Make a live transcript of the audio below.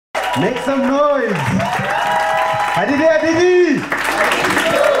Make some noise. Hadithi.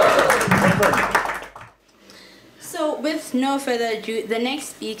 So with no further ado, the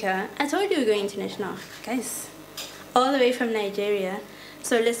next speaker, I told you we're going international, guys, all the way from Nigeria.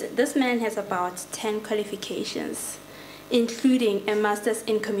 So listen, this man has about 10 qualifications, including a master's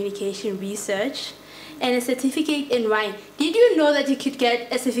in communication research and a certificate in wine. Did you know that you could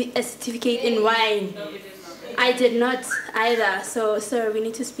get a certificate in wine? No, I did not either. So, sir, we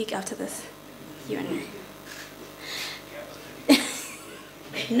need to speak after this. You and I.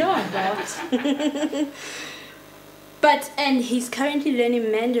 No, I'm not. And he's currently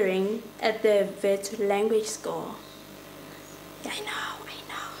learning Mandarin at the vet language school. Yeah, I know.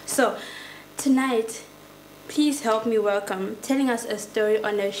 So, tonight, please help me welcome, telling us a story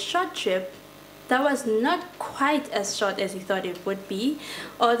on a short trip that was not quite as short as he thought it would be,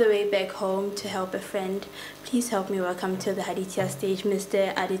 all the way back home to help a friend. Please help me welcome to the Hadithi Ya stage,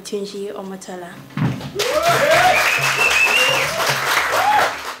 Mr. Adetunji Omotola.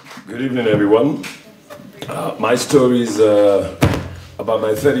 Good evening, everyone. My story is about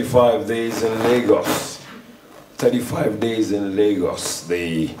my 35 days in Lagos. 35 days in Lagos,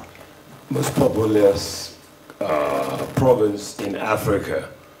 the most populous province in Africa.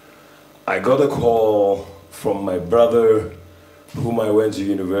 I got a call from my brother, whom I went to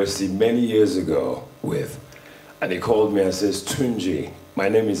university many years ago with, and he called me and says, Tunji. My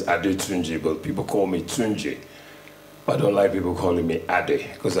name is Adetunji, but people call me Tunji. I don't like people calling me Ade,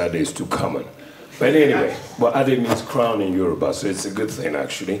 because Ade is too common. But anyway, well, Ade means crown in Yoruba, so it's a good thing,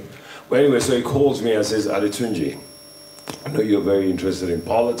 actually. But anyway, so he calls me and says, Adetunji, I know you're very interested in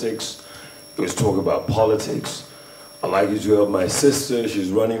politics. You always talk about politics. I'd like you to help my sister. She's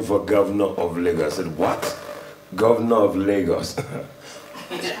running for governor of Lagos. I said, what? Governor of Lagos.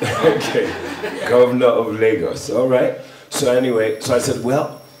 Okay, governor of Lagos, all right. So anyway, so I said,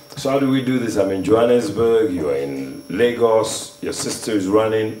 well, so how do we do this? I'm in Johannesburg, you're in Lagos, your sister is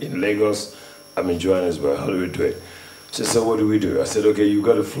running in Lagos, I'm in Johannesburg, how do we do it? She said, what do we do? I said, okay, you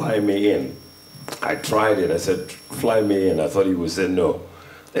got to fly me in. I tried it, I said, fly me in. I thought he would say no.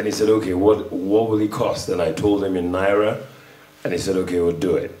 Then he said, okay, what will it cost? Then I told him in Naira, and he said, okay, we'll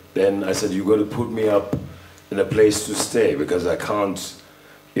do it. Then I said, you got to put me up in a place to stay because I can't,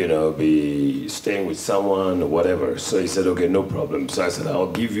 you know, be staying with someone or whatever. So he said, okay, no problem. So I said,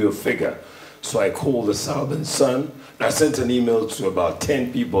 I'll give you a figure. So I called the Southern Sun. I sent an email to about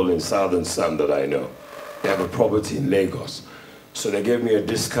 10 people in Southern Sun that I know. They have a property in Lagos. So they gave me a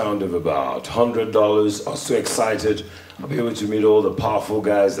discount of about $100. I was so excited. I'll be able to meet all the powerful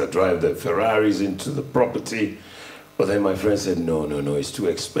guys that drive the Ferraris into the property. But then my friend said, no, it's too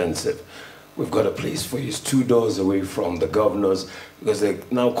expensive. We've got a place for you. It's 2 doors away from the governor's, because they're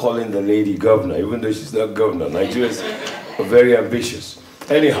now calling the lady governor, even though she's not governor. Nigerians are very ambitious.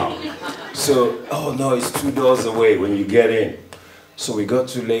 Anyhow, so, oh no, it's 2 doors away when you get in. So we got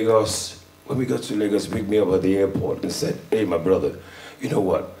to Lagos. When we got to Lagos, he picked me up at the airport and said, hey, my brother, you know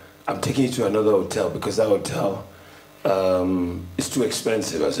what? I'm taking you to another hotel because that hotel is too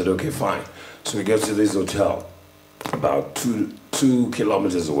expensive. I said, okay, fine. So we get to this hotel about two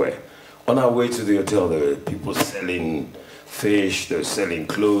kilometers away. On our way to the hotel, there were people selling fish, they were selling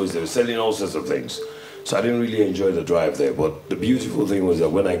clothes, they were selling all sorts of things. So I didn't really enjoy the drive there, but the beautiful thing was that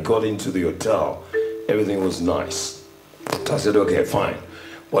when I got into the hotel, everything was nice. So I said, okay, fine.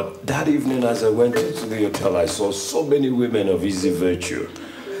 But that evening as I went into the hotel, I saw so many women of easy virtue.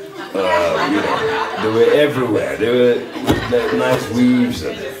 You know, they were everywhere. They were with nice weaves,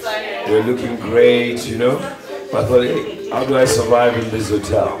 and they were looking great, you know. But I thought, hey, how do I survive in this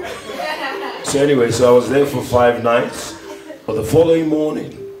hotel? So anyway, so I was there for 5 nights. But the following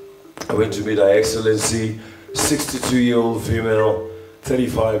morning, I went to meet Her Excellency, 62-year-old female,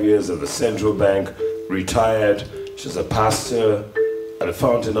 35 years at the Central Bank, retired. She's a pastor at the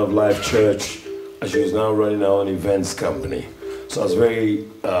Fountain of Life Church, and she was now running her own events company. So I was very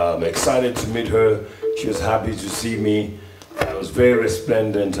excited to meet her. She was happy to see me. I was very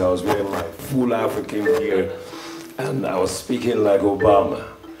resplendent. I was wearing my full African gear, and I was speaking like Obama.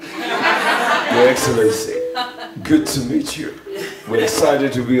 Your Excellency, good to meet you. We're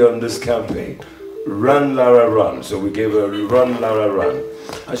excited to be on this campaign. Run, Lara, run. So we gave her run, Lara, run.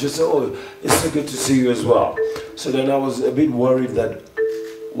 And she said, oh, it's so good to see you as well. So then I was a bit worried that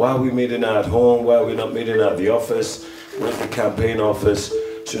why are we meeting her at home? Why are we not meeting her at the office? Where's the campaign office?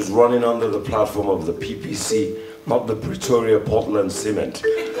 She was running under the platform of the PPC, not the Pretoria Portland Cement.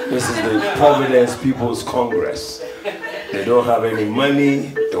 This is the Providence People's Congress. They don't have any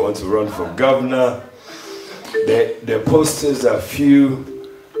money. They want to run for governor. Their posters are few.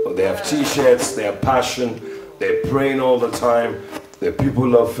 They have T-shirts. They have passion. They're praying all the time. The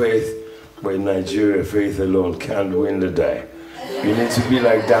people of faith, but in Nigeria, faith alone can't win the day. You need to be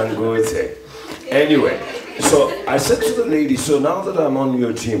like Dangote. Anyway, so I said to the lady, so now that I'm on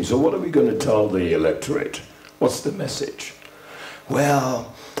your team, so what are we going to tell the electorate? What's the message?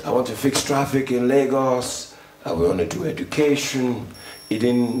 Well, I want to fix traffic in Lagos. I want to do education. It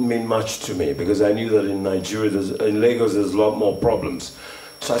didn't mean much to me because I knew that in Nigeria, in Lagos, there's a lot more problems.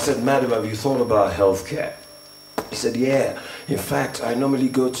 So I said, madam, have you thought about healthcare? He said, yeah. In fact, I normally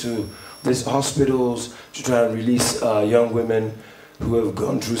go to these hospitals to try and release young women who have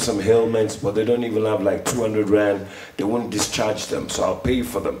gone through some ailments, but they don't even have like 200 rand. They won't discharge them, so I'll pay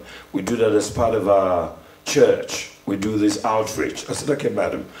for them. We do that as part of our church. We do this outreach. I said, okay,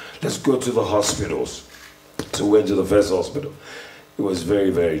 madam, let's go to the hospitals. So we went to the first hospital. It was very,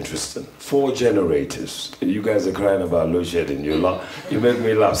 very interesting. 4 generators. You guys are crying about load shedding. You make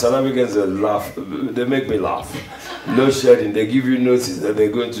me laugh. South Africans laugh. They make me laugh. Load shedding. They give you notice that they're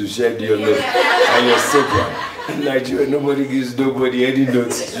going to shed your load and your super. In Nigeria, nobody gives nobody any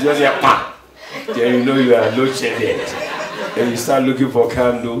notice. You just hear pa. Then you know you are load shedding. And you start looking for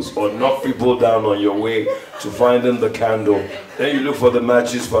candles or knock people down on your way to find them the candle. Then you look for the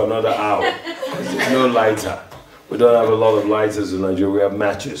matches for another hour. Because there's no lighter. We don't have a lot of lighters in Nigeria. We have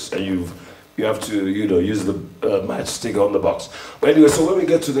matches, and you have to use the matchstick on the box. But anyway, so when we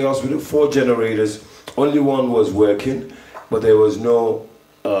get to the hospital, 4 generators. Only one was working, but there was no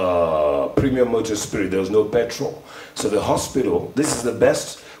premium motor spirit. There was no petrol. So the hospital, this is the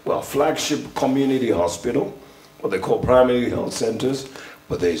best, well, flagship community hospital, what they call primary health centers,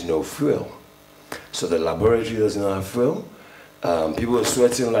 but there is no fuel. So the laboratory doesn't have fuel. People are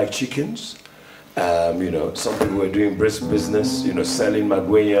sweating like chickens. Some people were doing brisk business, selling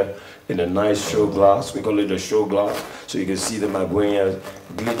magwenya in a nice show glass. We call it a show glass, so you can see the magwenya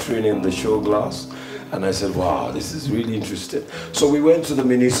glittering in the show glass. And I said, wow, this is really interesting. So we went to the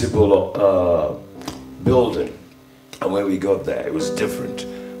municipal building, and when we got there, it was different,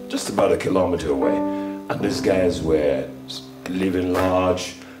 just about a kilometer away. And these guys were living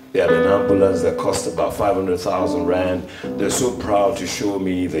large. They had an ambulance that cost about 500,000 rand. They're so proud to show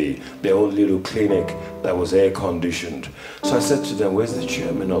me their own little clinic that was air conditioned. So I said to them, where's the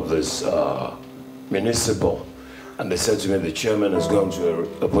chairman of this municipal? And they said to me, the chairman has gone to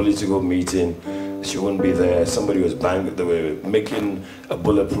a political meeting. She wouldn't be there. Somebody was banging. They were making a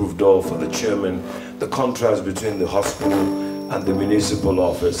bulletproof door for the chairman. The contrast between the hospital and the municipal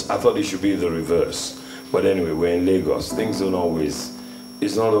office, I thought it should be the reverse. But anyway, we're in Lagos. Things don't always...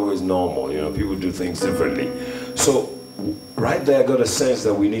 It's not always normal, people do things differently. So right there I got a sense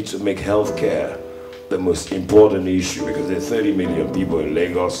that we need to make healthcare the most important issue because there are 30 million people in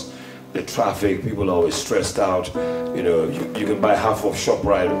Lagos. The traffic, people are always stressed out. You can buy half of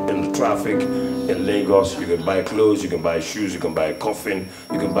ShopRite in the traffic in Lagos. You can buy clothes, you can buy shoes, you can buy a coffin,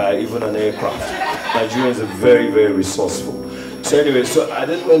 you can buy even an aircraft. Nigerians are very, very resourceful. So anyway, so I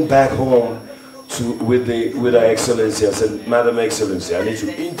then went back home with Her Excellency. I said, Madam Excellency, I need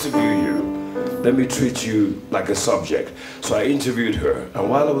to interview you. Let me treat you like a subject. So I interviewed her, and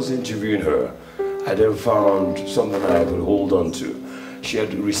while I was interviewing her, I then found something that I could hold on to. She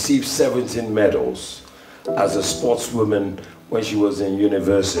had received 17 medals as a sportswoman when she was in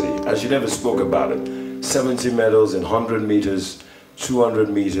university, and she never spoke about it. 17 medals in 100 meters, 200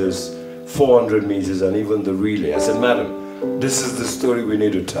 meters, 400 meters, and even the relay. I said, Madam, this is the story we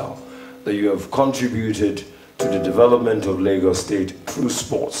need to tell, that you have contributed to the development of Lagos State through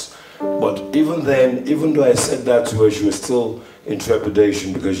sports. But even then, even though I said that to her, she was still in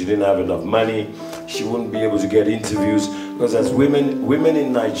trepidation because she didn't have enough money. She wouldn't be able to get interviews because as women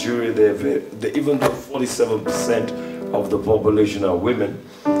in Nigeria, even though 47% of the population are women,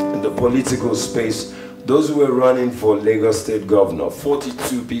 in the political space, those who were running for Lagos State governor,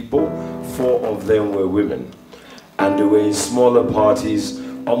 42 people, 4 of them were women. And they were in smaller parties,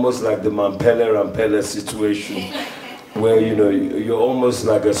 almost like the Mampele situation, where you're almost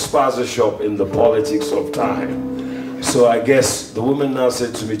like a spaza shop in the politics of time. So I guess the woman now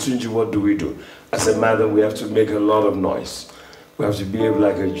said to me, Tunji, what do we do? I said, Madam, we have to make a lot of noise. We have to behave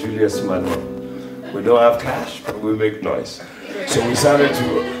like a Julius Manon. We don't have cash, but we make noise. So we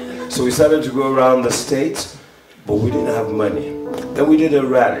started to go around the state, but we didn't have money. Then we did a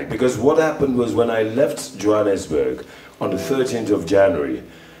rally, because what happened was when I left Johannesburg on the 13th of January,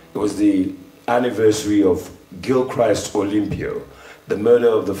 it was the anniversary of Gilchrist Olympio. The murder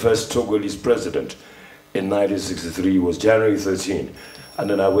of the first Togolese president in 1963 was January 13. And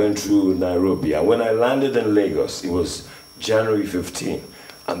then I went through Nairobi. And when I landed in Lagos, it was January 15.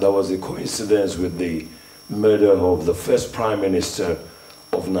 And that was a coincidence with the murder of the first prime minister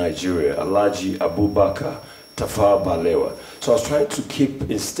of Nigeria, Alhaji Abubakar Tafawa Balewa. So I was trying to keep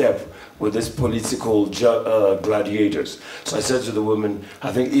in step with these political gladiators. So I said to the women,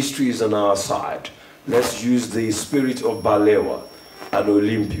 I think history is on our side. Let's use the spirit of Balewa and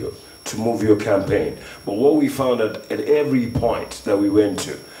Olympia to move your campaign. But what we found at every point that we went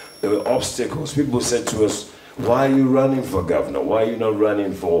to, there were obstacles. People said to us, why are you running for governor? Why are you not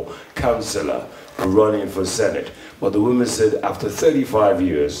running for councillor or running for senate? But the women said, after 35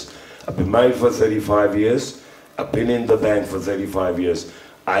 years, I've been married for 35 years, I've been in the bank for 35 years,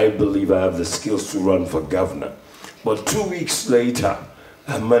 I believe I have the skills to run for governor. But 2 weeks later,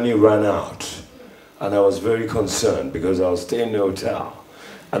 her money ran out. And I was very concerned because I was staying in the hotel.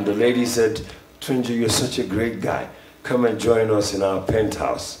 And the lady said, Tunji, you're such a great guy. Come and join us in our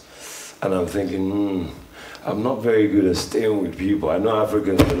penthouse. And I'm thinking, I'm not very good at staying with people. I know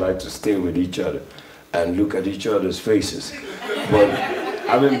Africans would like to stay with each other and look at each other's faces. But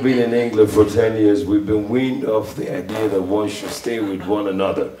having been in England for 10 years, we've been weaned off the idea that one should stay with one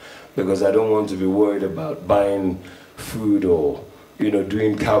another, because I don't want to be worried about buying food or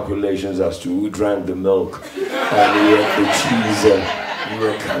doing calculations as to who drank the milk and who ate the cheese, and you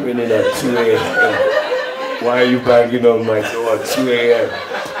were coming in at 2 a.m. Why are you banging on my door at 2 a.m.?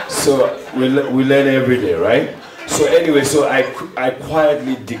 So we learn every day, right? So anyway, so I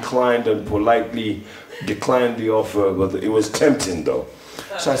quietly declined and politely declined the offer, but it was tempting though.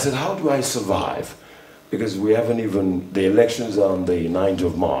 So I said, how do I survive? Because we haven't even, the elections are on the 9th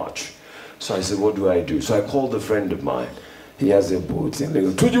of March. So I said, what do I do? So I called a friend of mine. He has a boat in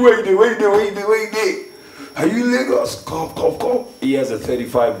Lagos. Tunji, wait there. Are you in Lagos? Come. He has a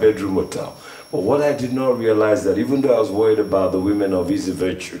 35-bedroom hotel. But what I did not realize that even though I was worried about the women of Easy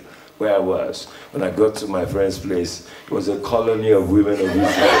Virtue, where I was, when I got to my friend's place, it was a colony of women of Easy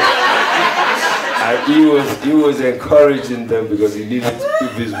Virtue. And he was encouraging them because he needed to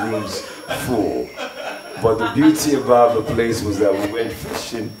keep his rooms full. But the beauty about the place was that we went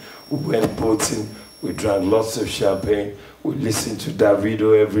fishing, we went boating, we drank lots of champagne, we listened to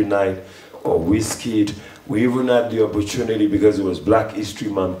Davido every night, or Wizkid. We even had the opportunity, because it was Black History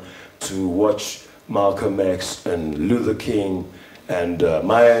Month, to watch Malcolm X and Luther King and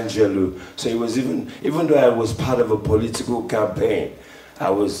Maya Angelou. So it was even though I was part of a political campaign, I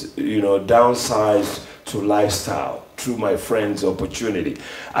was, downsized to lifestyle through my friend's opportunity.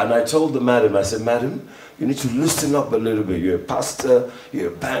 And I told the madam, I said, madam, you need to loosen up a little bit. You're a pastor, you're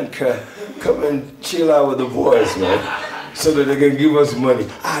a banker. Come and chill out with the boys, man, so that they can give us money.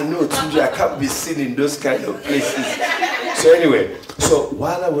 I know, Tunji, I can't be seen in those kind of places. So anyway, so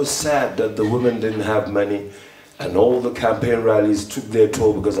while I was sad that the women didn't have money, and all the campaign rallies took their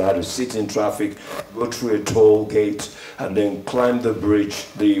toll because I had to sit in traffic, go through a toll gate, and then climb the bridge,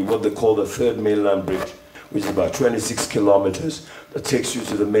 what they call the Third Mainland Bridge, which is about 26 kilometers, that takes you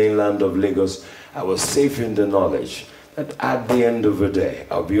to the mainland of Lagos. I was safe in the knowledge that at the end of the day,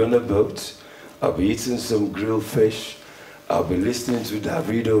 I'll be on a boat, I'll be eating some grilled fish, I'll be listening to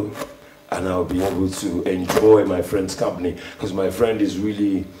Davido, and I'll be able to enjoy my friend's company, because my friend is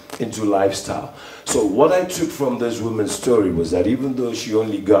really into lifestyle. So what I took from this woman's story was that even though she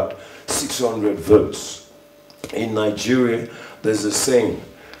only got 600 votes, in Nigeria, there's a saying,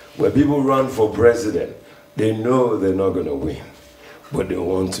 where people run for president, they know they're not going to win, but they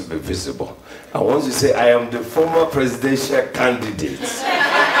want to be visible. And once you say, I am the former presidential candidate,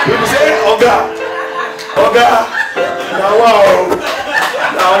 people say, Oga,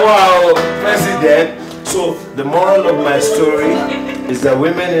 now wow, president. So the moral of my story is that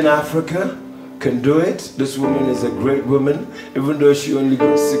women in Africa can do it. This woman is a great woman, even though she only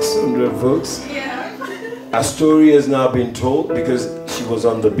got 600 votes. Her story has now been told because she was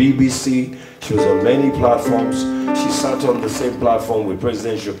on the BBC, she was on many platforms. She sat on the same platform with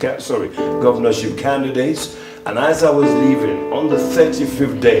governorship candidates. And as I was leaving, on the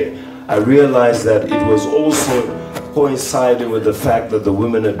 35th day, I realized that it was also coinciding with the fact that the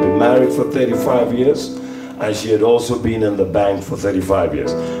woman had been married for 35 years, and she had also been in the bank for 35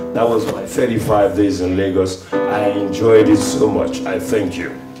 years. That was my 35 days in Lagos. I enjoyed it so much. I thank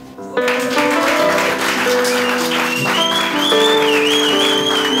you.